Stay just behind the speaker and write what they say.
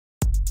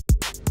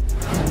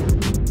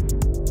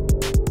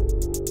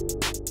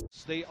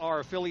They are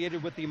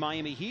affiliated with the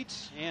Miami Heat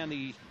and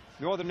the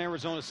Northern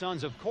Arizona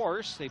Suns, of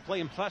course. They play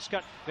in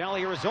Prescott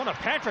Valley, Arizona.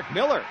 Patrick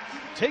Miller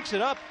takes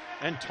it up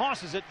and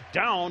tosses it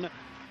down.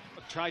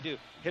 Tried to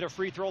hit a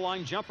free throw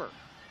line jumper.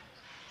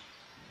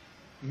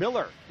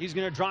 Miller, he's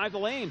going to drive the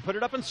lane, put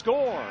it up and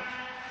score.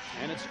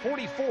 And it's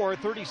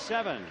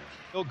 44-37.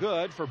 Still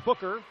good for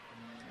Booker.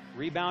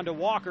 Rebound to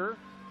Walker.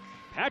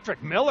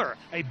 Patrick Miller,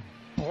 a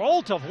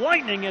bolt of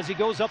lightning as he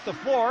goes up the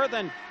floor,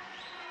 then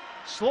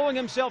slowing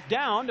himself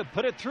down to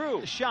put it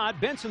through. The shot,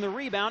 Benson the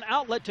rebound,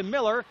 outlet to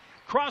Miller.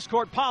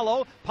 Cross-court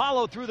Paolo.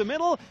 Paolo through the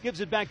middle,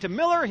 gives it back to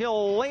Miller.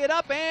 He'll lay it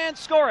up and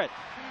score it.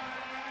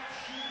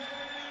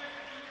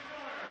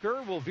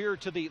 Will veer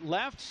to the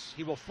left.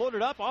 He will float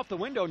it up off the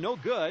window, no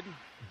good.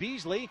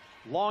 Beasley,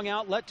 long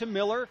outlet to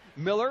Miller.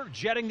 Miller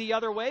jetting the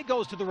other way,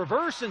 goes to the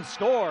reverse and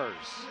scores.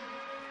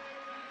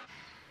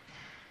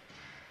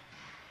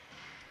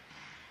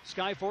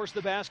 Skyforce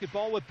the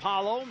basketball with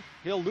Paolo.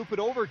 He'll loop it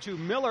over to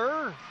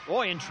Miller.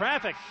 Boy, in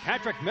traffic,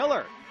 Patrick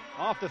Miller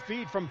off the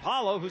feed from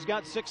Paolo, who's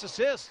got 6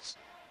 assists.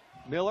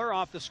 Miller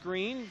off the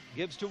screen,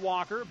 gives to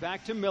Walker,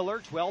 back to Miller,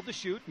 12 to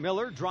shoot.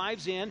 Miller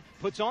drives in,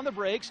 puts on the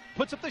brakes,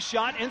 puts up the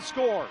shot, and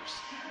scores.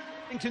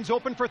 Washington's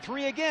open for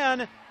 3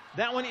 again.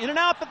 That one in and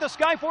out, but the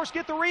Skyforce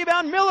get the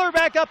rebound. Miller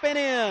back up and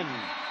in.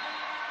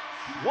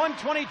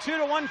 122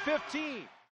 to 115.